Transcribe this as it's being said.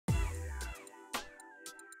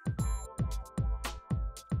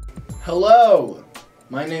Hello,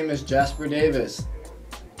 my name is Jasper Davis.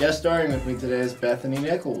 Guest starring with me today is Bethany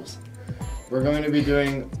Nichols. We're going to be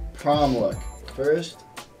doing prom look. First,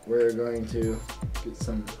 we're going to get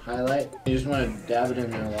some highlight. You just want to dab it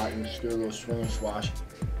in there a lot and just do a little swing or swash.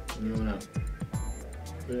 And you want to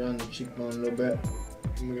put it on the cheekbone a little bit.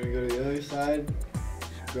 And we're going to go to the other side,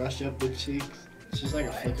 just brush up the cheeks. It's just like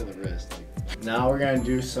a flick of the wrist. Now we're going to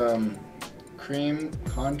do some cream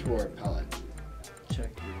contour palette.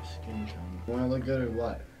 Check your skin tone. You want to look good or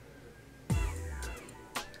what?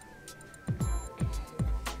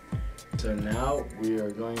 So now we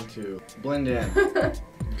are going to blend in.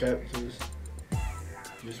 Okay, so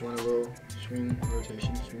just want a little swing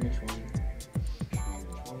rotation, swing and swing.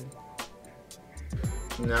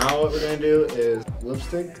 So now what we're going to do is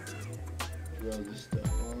lipstick. Throw this stuff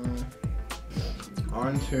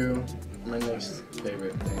on to my next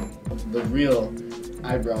favorite thing. The real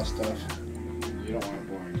eyebrow stuff. You don't want it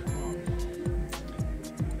boring.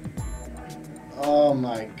 Oh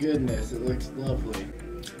my goodness, it looks lovely.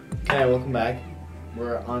 Okay, welcome back.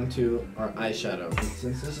 We're on to our eyeshadow.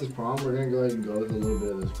 Since this is prom, we're gonna go ahead and go with a little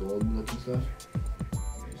bit of this gold looking stuff.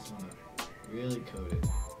 You just wanna really coat it. Do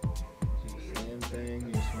the same thing,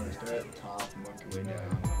 you just wanna start at the top and work your way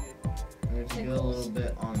down. And if you get a little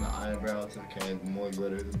bit on the eyebrow, it's okay. The more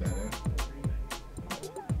glitter, the better.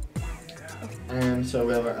 And so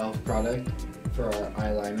we have our e.l.f. product for our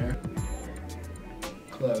eyeliner.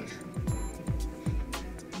 Close.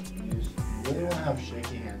 You just really want to have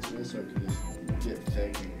shaky hands for this so it can just get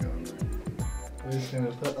thick and go over. We're just going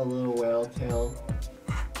to put a little whale tail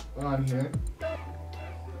on here.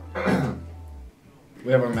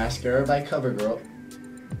 We have our mascara by CoverGirl.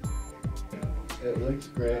 It looks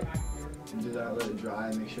great. Do that, let it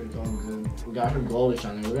dry, make sure it's all good. We got her goldish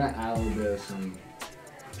on there. We're going to add a little bit of some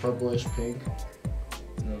purplish pink.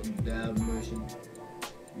 A little dab motion.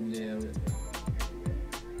 Dab it.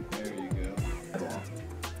 There you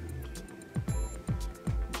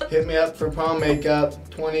go. Hit me up for prom makeup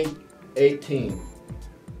 2018.